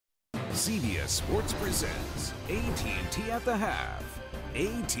CBS Sports presents AT&T at the Half.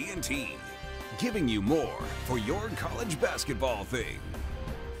 AT&T, giving you more for your college basketball thing.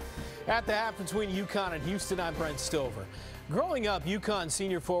 At the half between UConn and Houston, I'm Brent Stover. Growing up, UConn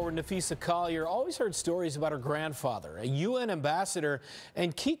senior forward Napheesa Collier always heard stories about her grandfather, a UN ambassador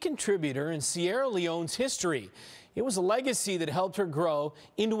and key contributor in Sierra Leone's history. It was a legacy that helped her grow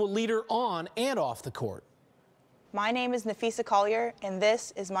into a leader on and off the court. My name is Napheesa Collier, and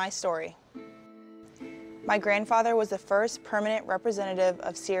this is my story. My grandfather was the first permanent representative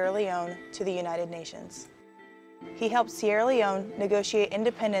of Sierra Leone to the United Nations. He helped Sierra Leone negotiate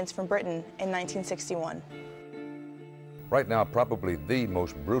independence from Britain in 1961. Right now, probably the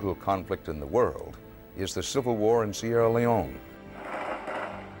most brutal conflict in the world is the civil war in Sierra Leone.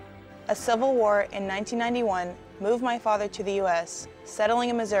 A civil war in 1991 moved my father to the U.S., settling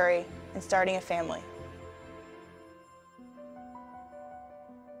in Missouri and starting a family.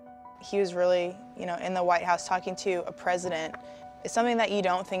 He was really, in the White House talking to a president. It's something that you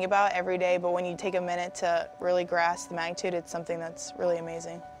don't think about every day, but when you take a minute to really grasp the magnitude, it's something that's really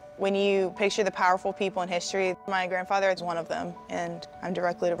amazing. When you picture the powerful people in history, my grandfather is one of them, and I'm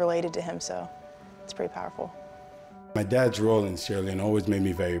directly related to him, so it's pretty powerful. My dad's role in Sierra Leone always made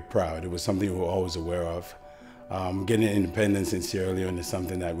me very proud. It was something we were always aware of. Getting independence in Sierra Leone is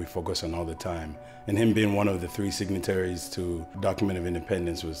something that we focus on all the time. And him being one of the 3 signatories to the Document of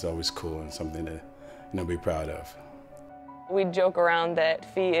Independence was always cool and something to be proud of. We joke around that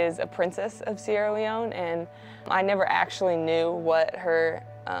Fee is a princess of Sierra Leone, and I never actually knew what her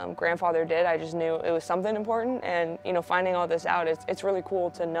grandfather did. I just knew it was something important, and finding all this out, it's really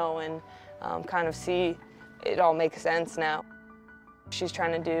cool to know and kind of see it all make sense now. She's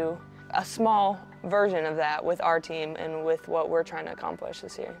trying to do a small version of that with our team and with what we're trying to accomplish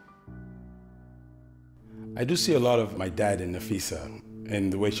this year. I do see a lot of my dad in Napheesa,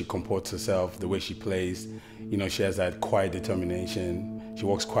 and the way she comports herself, the way she plays. She has that quiet determination. She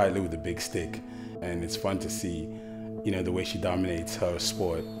walks quietly with a big stick, and it's fun to see, the way she dominates her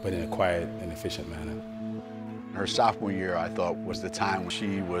sport, but in a quiet and efficient manner. Her sophomore year, I thought, was the time when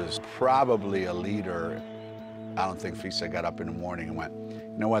she was probably a leader. I don't think Fisa got up in the morning and went,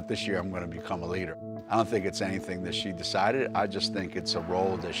 you know what, this year I'm going to become a leader. I don't think it's anything that she decided. I just think it's a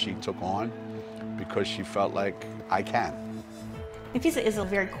role that she took on because she felt like, I can. Napheesa is a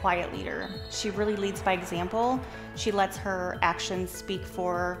very quiet leader. She really leads by example. She lets her actions speak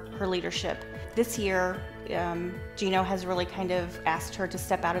for her leadership. This year, Gino has really kind of asked her to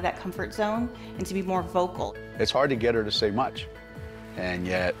step out of that comfort zone and to be more vocal. It's hard to get her to say much, and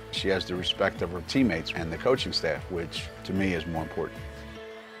yet she has the respect of her teammates and the coaching staff, which to me is more important.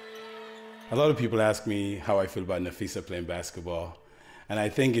 A lot of people ask me how I feel about Napheesa playing basketball, and I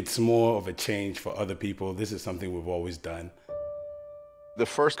think it's more of a change for other people. This is something we've always done. The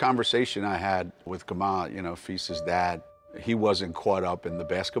first conversation I had with Gamal, Fisa's dad, he wasn't caught up in the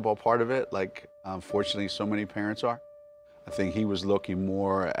basketball part of it, like unfortunately so many parents are. I think he was looking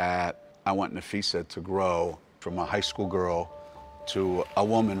more at, I want Napheesa to grow from a high school girl to a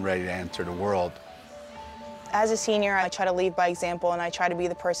woman ready to enter the world. As a senior, I try to lead by example, and I try to be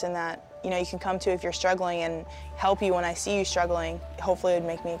the person that you can come to if you're struggling and help you when I see you struggling. Hopefully it would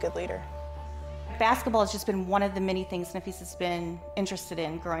make me a good leader. Basketball has just been one of the many things Napheesa's been interested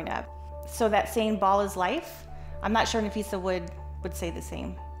in growing up. So that saying, ball is life, I'm not sure Napheesa would say the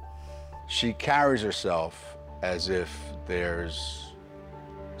same. She carries herself as if there's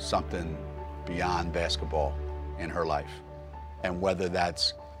something beyond basketball in her life. And whether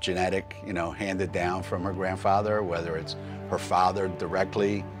that's genetic, handed down from her grandfather, whether it's her father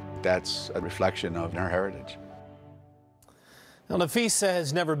directly, that's a reflection of her heritage. Now, Napheesa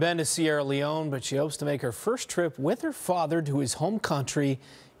has never been to Sierra Leone, but she hopes to make her first trip with her father to his home country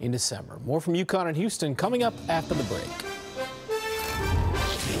in December. More from UConn and Houston coming up after the break.